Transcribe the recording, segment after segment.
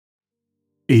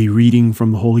A reading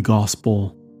from the Holy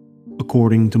Gospel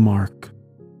according to Mark.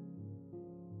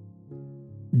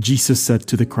 Jesus said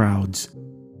to the crowds,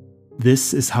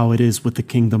 "This is how it is with the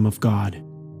kingdom of God.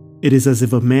 It is as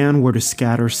if a man were to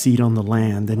scatter seed on the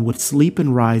land and would sleep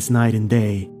and rise night and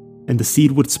day, and the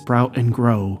seed would sprout and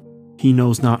grow, he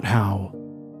knows not how.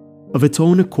 Of its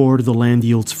own accord the land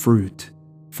yields fruit,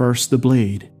 first the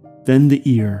blade, then the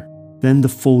ear, then the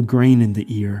full grain in the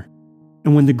ear.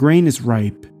 And when the grain is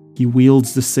ripe, he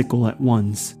wields the sickle at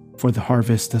once, for the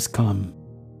harvest has come."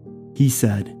 He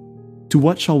said, "To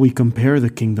what shall we compare the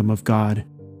kingdom of God,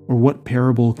 or what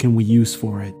parable can we use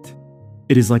for it?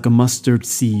 It is like a mustard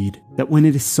seed that when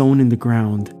it is sown in the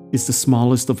ground is the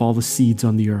smallest of all the seeds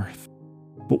on the earth.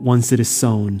 But once it is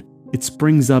sown, it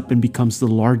springs up and becomes the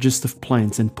largest of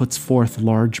plants and puts forth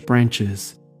large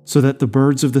branches, so that the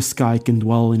birds of the sky can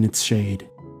dwell in its shade."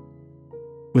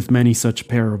 With many such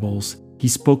parables, he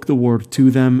spoke the word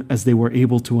to them as they were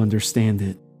able to understand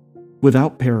it.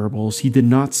 Without parables, he did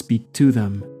not speak to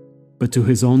them, but to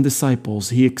his own disciples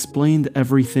he explained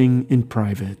everything in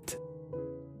private.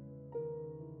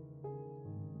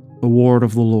 The word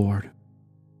of the Lord.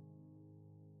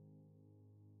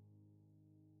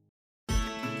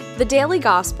 The Daily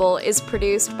Gospel is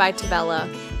produced by Tabella,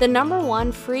 the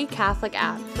 #1 free Catholic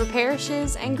app for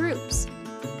parishes and groups.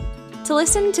 To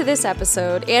listen to this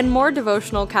episode and more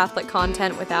devotional Catholic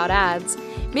content without ads,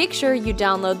 make sure you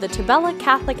download the Tabella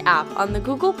Catholic app on the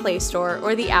Google Play Store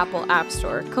or the Apple App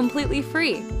Store completely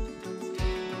free.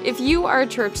 If you are a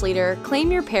church leader,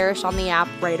 claim your parish on the app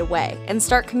right away and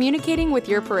start communicating with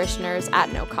your parishioners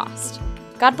at no cost.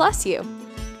 God bless you.